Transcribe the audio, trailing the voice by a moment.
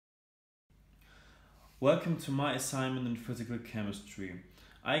Welcome to my assignment in physical chemistry.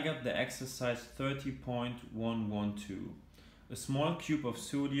 I got the exercise 30.112. A small cube of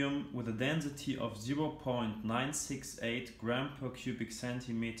sodium with a density of 0.968 gram per cubic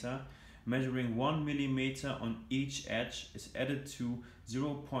centimeter, measuring 1 millimeter on each edge, is added to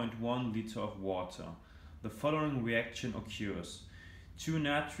 0.1 liter of water. The following reaction occurs. 2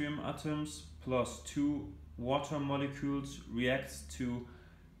 natrium atoms plus 2 water molecules reacts to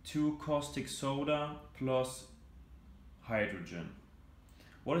 2 caustic soda plus hydrogen.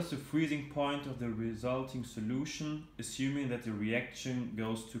 What is the freezing point of the resulting solution, assuming that the reaction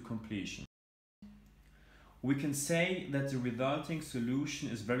goes to completion? We can say that the resulting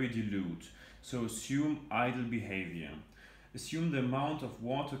solution is very dilute, so assume idle behavior. Assume the amount of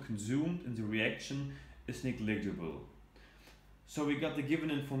water consumed in the reaction is negligible. So we got the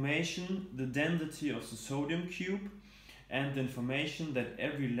given information, the density of the sodium cube, and the information that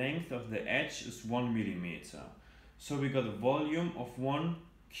every length of the edge is 1 millimeter. So we got a volume of 1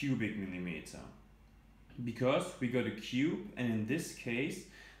 cubic millimeter. Because we got a cube, and in this case,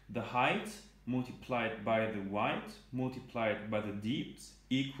 the height multiplied by the width multiplied by the depth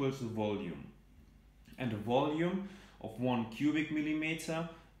equals the volume. And the volume of 1 cubic millimeter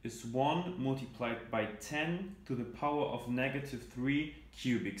is 1 multiplied by 10 to the power of -3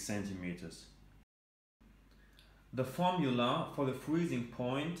 cubic centimeters. The formula for the freezing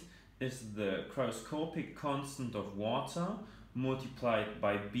point is the cryoscopic constant of water multiplied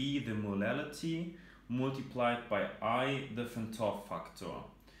by B, the molality, multiplied by I, the Van 't Hoff factor.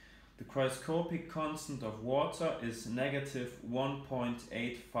 The cryoscopic constant of water is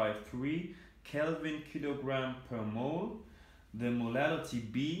 -1.853 Kelvin kilogram per mole. The molality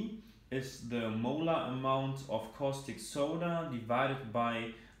B is the molar amount of caustic soda divided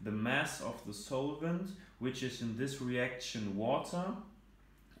by the mass of the solvent, which is in this reaction water,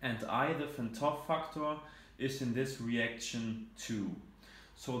 and I, the Van 't Hoff factor, is in this reaction 2.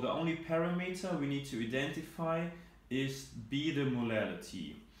 So the only parameter we need to identify is B, the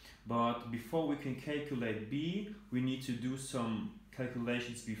molality. But before we can calculate B, we need to do some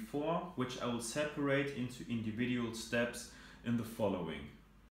calculations before, which I will separate into individual steps in the following.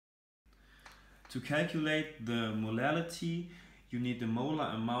 To calculate the molality, you need the molar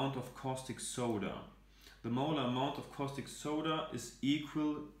amount of caustic soda. The molar amount of caustic soda is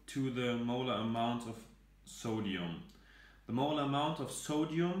equal to the molar amount of sodium. The molar amount of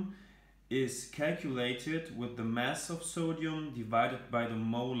sodium is calculated with the mass of sodium divided by the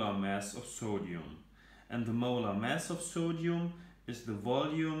molar mass of sodium. And the molar mass of sodium is the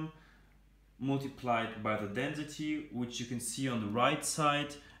volume multiplied by the density, which you can see on the right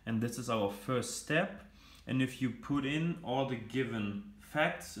side, and this is our first step. And if you put in all the given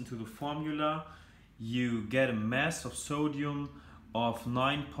facts into the formula, you get a mass of sodium of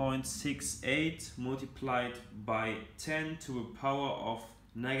 9.68 multiplied by 10 to a power of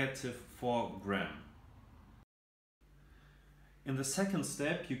 -4 gram. In the second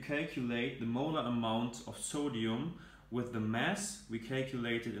step, you calculate the molar amount of sodium with the mass we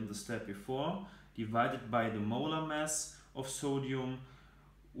calculated in the step before, divided by the molar mass of sodium,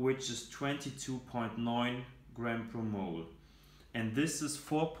 which is 22.9 gram per mole. And this is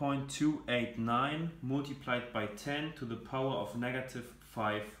 4.289 multiplied by 10 to the power of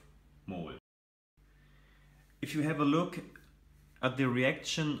 -5 mole. If you have a look at the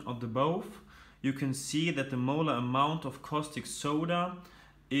reaction of the both, you can see that the molar amount of caustic soda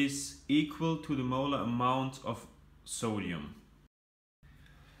is equal to the molar amount of sodium.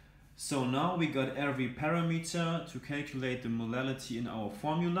 So now we got every parameter to calculate the molality in our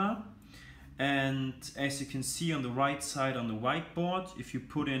formula. And as you can see on the right side on the whiteboard, if you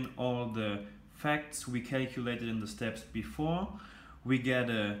put in all the facts we calculated in the steps before, we get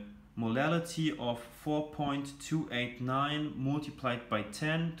a molality of 4.289 multiplied by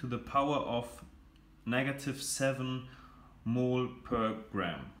 10 to the power of -7 mole per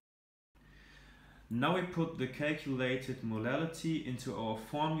gram. Now we put the calculated molality into our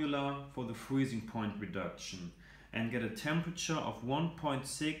formula for the freezing point reduction and get a temperature of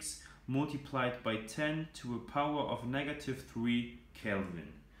 1.6 multiplied by 10 to a power of -3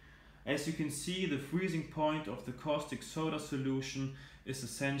 Kelvin. As you can see, the freezing point of the caustic soda solution is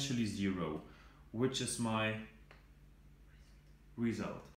essentially 0, which is my result.